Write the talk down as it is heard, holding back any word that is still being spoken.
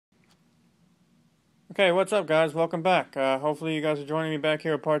Okay, what's up, guys? Welcome back. Hopefully you guys are joining me back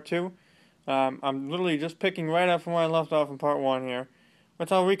here at part 2. I'm literally just picking right up from where I left off in part 1 here.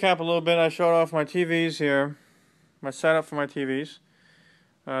 But I'll recap a little bit. I showed off my TVs here, my setup for my TVs,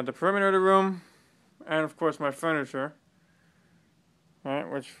 the perimeter of the room, and of course my furniture.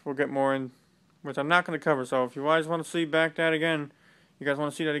 Alright, which we'll get more in, which I'm not going to cover. So if you guys want to see back that again, you guys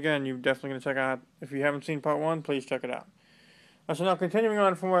want to see that again, you're definitely going to check out. If you haven't seen part 1, please check it out. So now continuing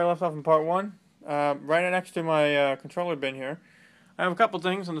on from where I left off in part 1. Right next to my controller bin here, I have a couple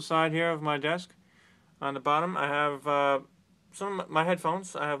things on the side here of my desk. On the bottom, I have some of my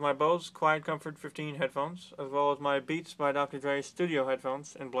headphones. I have my Bose Quiet Comfort 15 headphones, as well as my Beats by Dr. Dre Studio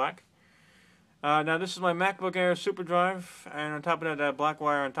headphones in black. Now this is my MacBook Air SuperDrive, and on top of that black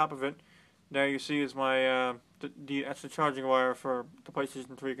wire on top of it, there you see is my that's the charging wire for the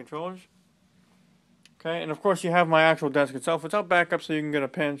PlayStation 3 controllers. Okay, and of course you have my actual desk itself, which I'll back up so you can get a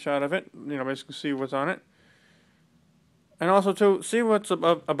pan shot of it. You know, basically see what's on it. And also to see what's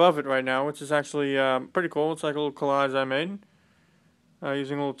above it right now, which is actually pretty cool. It's like a little collage I made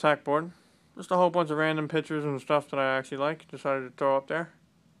using a little tack board. Just a whole bunch of random pictures and stuff that I actually like. Decided to throw up there.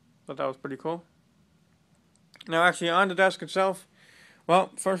 Thought that was pretty cool. Now actually on the desk itself, well,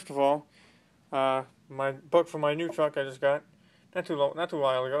 first of all, my book for my new truck I just got. Not too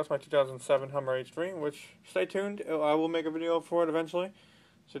while ago. It's my 2007 Hummer H3, which, stay tuned, I will make a video for it eventually,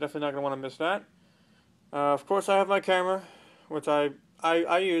 so you're definitely not going to want to miss that. Of course, I have my camera, which I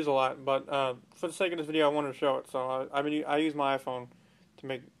use a lot, but for the sake of this video, I wanted to show it, so I use my iPhone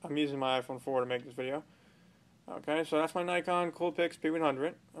I'm using my iPhone 4 to make this video. Okay, so that's my Nikon Coolpix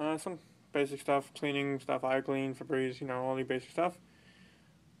P100. Some basic stuff, cleaning stuff, iClean, Febreze, you know, all the basic stuff.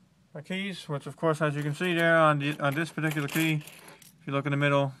 My keys, which of course, as you can see there on this particular key, if you look in the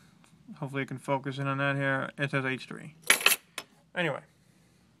middle, hopefully you can focus in on that here, it says H3. Anyway,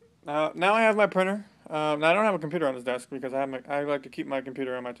 now I have my printer. Now I don't have a computer on this desk because I like to keep my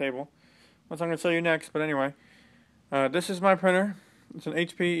computer on my table, which I'm going to show you next, but anyway. This is my printer. It's an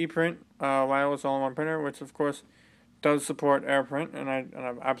HP ePrint wireless all-in-one printer, which of course does support AirPrint, and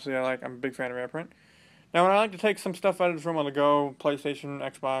I'm a big fan of AirPrint. Now, when I like to take some stuff out of this room on the go, PlayStation,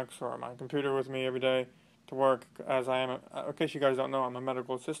 Xbox, or my computer with me every day to work, as I am, in case you guys don't know, I'm a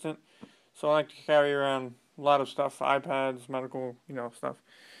medical assistant, so I like to carry around a lot of stuff, iPads, medical, you know, stuff.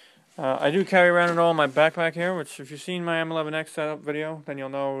 I do carry around it all in my backpack here, which if you've seen my M11X setup video, then you'll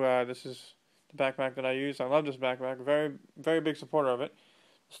know this is the backpack that I use. I love this backpack, very, very big supporter of it.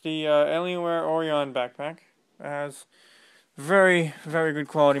 It's the Alienware Orion backpack. It has very, very good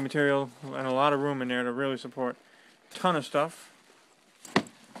quality material and a lot of room in there to really support a ton of stuff.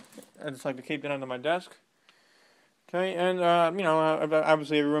 I just like to keep it under my desk. Okay, and you know,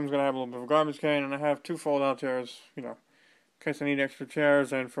 obviously every room's gonna have a little bit of a garbage can, and I have 2 fold-out chairs, you know, in case I need extra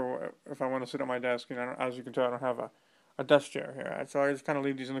chairs, and for if I want to sit at my desk. You know, as you can tell, I don't have a desk chair here, right? So I just kind of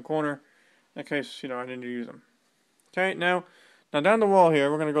leave these in the corner in case, you know, I need to use them. Okay, now down the wall here,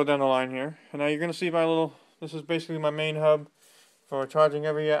 we're gonna go down the line here, and now you're gonna see my little. This is basically my main hub for charging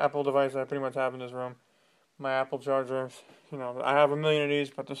every Apple device I pretty much have in this room. My Apple chargers, you know, I have a million of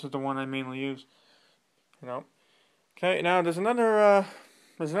these, but this is the one I mainly use. You know. Okay, now there's another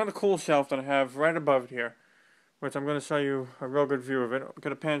cool shelf that I have right above it here, which I'm going to show you a real good view of it. I'll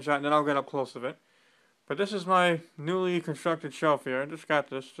get a pan shot and then I'll get up close of it. But this is my newly constructed shelf here. I just got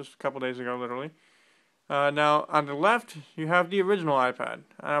this just a couple days ago, literally. Now, on the left, you have the original iPad.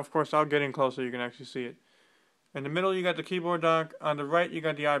 And of course, I'll get in closer so you can actually see it. In the middle, you got the keyboard dock. On the right, you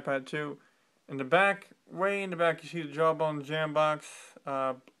got the iPad 2. In the back, way in the back, you see the Jawbone Jambox,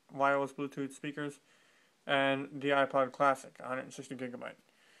 wireless Bluetooth speakers, and the iPod Classic, 160 gigabyte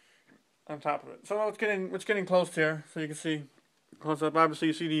on top of it. So it's getting close here, so you can see close up. Obviously,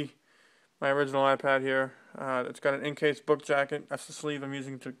 you see my original iPad here. It's got an in-case book jacket. That's the sleeve I'm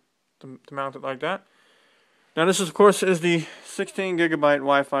using to mount it like that. Now, this, of course, is the 16 gigabyte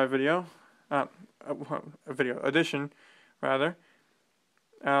Wi-Fi video. Video edition, rather.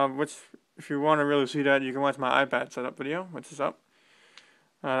 Which, if you want to really see that, you can watch my iPad setup video, which is up.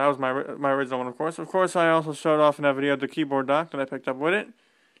 That was my original one, of course. Of course, I also showed off in that video the keyboard dock that I picked up with it.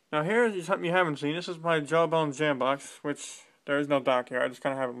 Now, here is something you haven't seen. This is my Jawbone Jambox, which there is no dock here. I just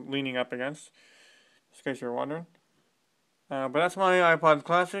kind of have it leaning up against, just in case you're wondering. But that's my iPod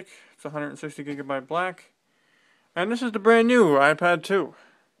Classic. It's 160 gigabyte black. And this is the brand new iPad 2.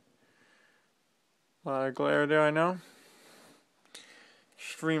 A lot of glare there, I know.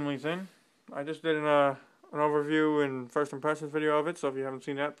 Extremely thin. I just did an overview and first impressions video of it, so if you haven't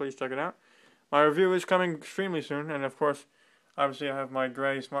seen that, please check it out. My review is coming extremely soon, and of course, obviously I have my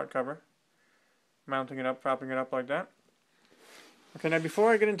gray smart cover. Mounting it up, propping it up like that. Okay, now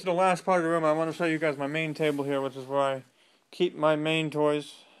before I get into the last part of the room, I want to show you guys my main table here, which is where I keep my main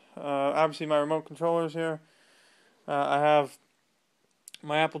toys. Obviously my remote controllers here. I have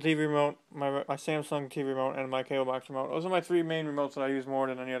my Apple TV remote, my Samsung TV remote, and my cable box remote. Those are my three main remotes that I use more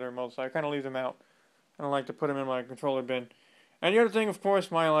than any other remotes, so I kind of leave them out. I don't like to put them in my controller bin. And the other thing, of course,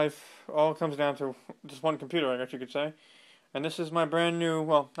 my life all comes down to just one computer, I guess you could say. And this is my brand new,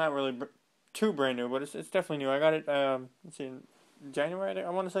 well, not really too brand new, but it's definitely new. I got it, let's see, in January, I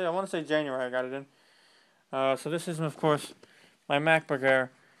want to say January I got it in. So this is, of course, my MacBook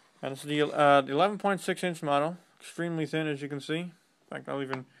Air. And it's the 11.6 inch model, extremely thin as you can see. In fact, I'll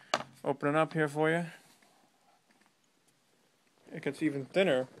even open it up here for you. It gets even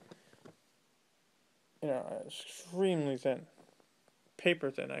thinner. You know, extremely thin.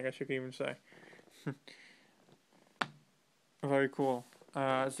 Paper thin, I guess you could even say. Very cool.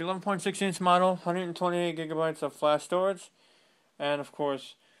 It's the 11.6 inch model, 128 gigabytes of flash storage, and of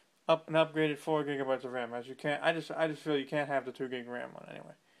course, an upgraded 4 gigabytes of RAM. As you can't, I just feel you can't have the 2 gig RAM one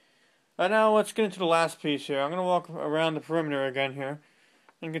anyway. Now let's get into the last piece here. I'm gonna walk around the perimeter again here,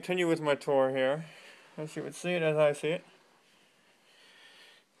 and continue with my tour here, as you would see it as I see it.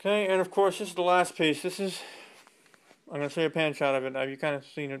 Okay, and of course this is the last piece. This is, I'm gonna show you a pan shot of it. You've kind of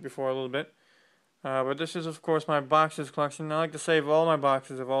seen it before a little bit. But this is, of course, my boxes collection. I like to save all my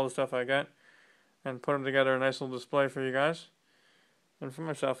boxes of all the stuff I get and put them together in a nice little display for you guys and for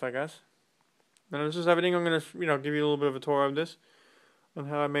myself, I guess. And this is everything. I'm going to, give you a little bit of a tour of this and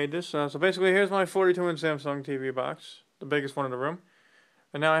how I made this. So basically, here's my 42-inch Samsung TV box, the biggest one in the room.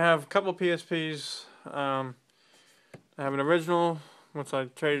 And now I have a couple PSPs. I have an original, once I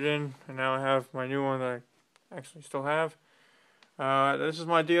traded in, and now I have my new one that I actually still have. This is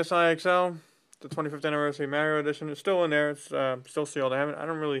my DSi XL. The 25th anniversary Mario edition. It's still in there. It's still sealed.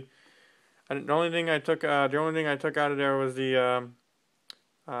 The only thing I took out of there was the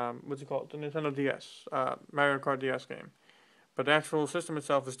what's it called? The Nintendo DS, Mario Kart DS game. But the actual system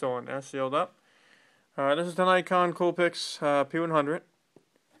itself is still in there, sealed up. This is the Nikon Coolpix P100.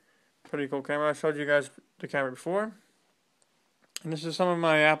 Pretty cool camera. I showed you guys the camera before. And this is some of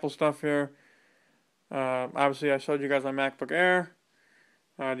my Apple stuff here. Obviously, I showed you guys my MacBook Air.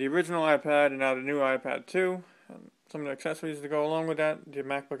 The original iPad and now the new iPad 2. Some of the accessories to go along with that. The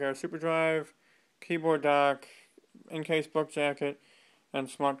MacBook Air SuperDrive, keyboard dock, in-case book jacket, and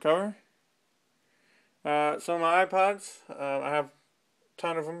smart cover. Some of my iPods. I have a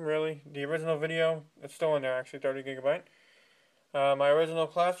ton of them, really. The original video, it's still in there, actually, 30 gigabyte. My original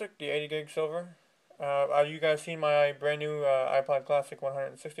Classic, the 80 gig silver. You guys seen my brand new iPod Classic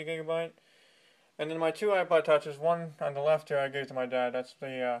 160 gigabyte. And then my two iPod Touches, one on the left here I gave to my dad. That's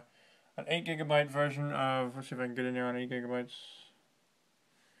the an 8 gigabyte version of, let's see if I can get in there on 8 gigabytes.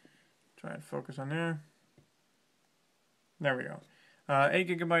 Try and focus on there. There we go. 8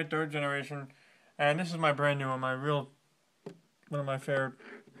 gigabyte third generation. And this is my brand new one, one of my favorite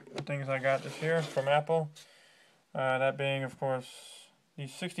things I got this year from Apple. That being, of course, the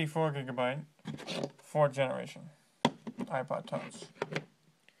 64 gigabyte fourth generation iPod Touch.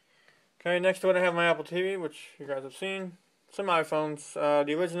 Okay, next to it I have my Apple TV, which you guys have seen. Some iPhones.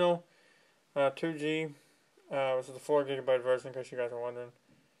 The original 2G, this is the 4 gigabyte version, in case you guys are wondering.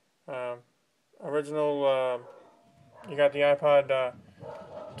 You got the iPod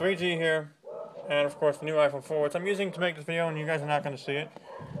 3G here, and of course the new iPhone 4, which I'm using to make this video, and you guys are not going to see it.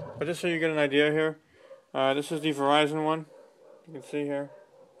 But just so you get an idea here, this is the Verizon one. You can see here.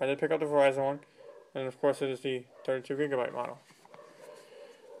 I did pick up the Verizon one, and of course it is the 32 gigabyte model.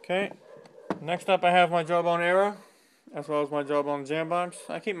 Okay. Next up, I have my Jawbone Era, as well as my Jawbone Jambox.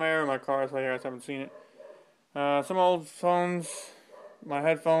 I keep my Era in my car, so you guys haven't seen it. Some old phones, my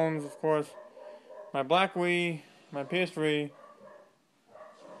headphones, of course, my Black Wii, my PS3.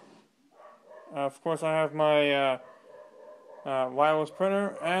 Of course, I have my wireless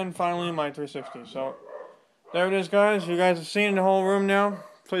printer, and finally my 360. So, there it is, guys. You guys have seen the whole room now.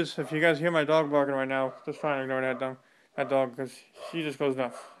 Please, if you guys hear my dog barking right now, just try and ignore that dog, because she just goes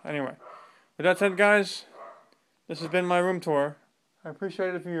nuts. Anyway. With that said, guys, this has been my room tour. I appreciate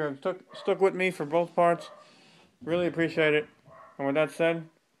it if you have stuck with me for both parts. Really appreciate it. And with that said,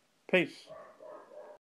 peace.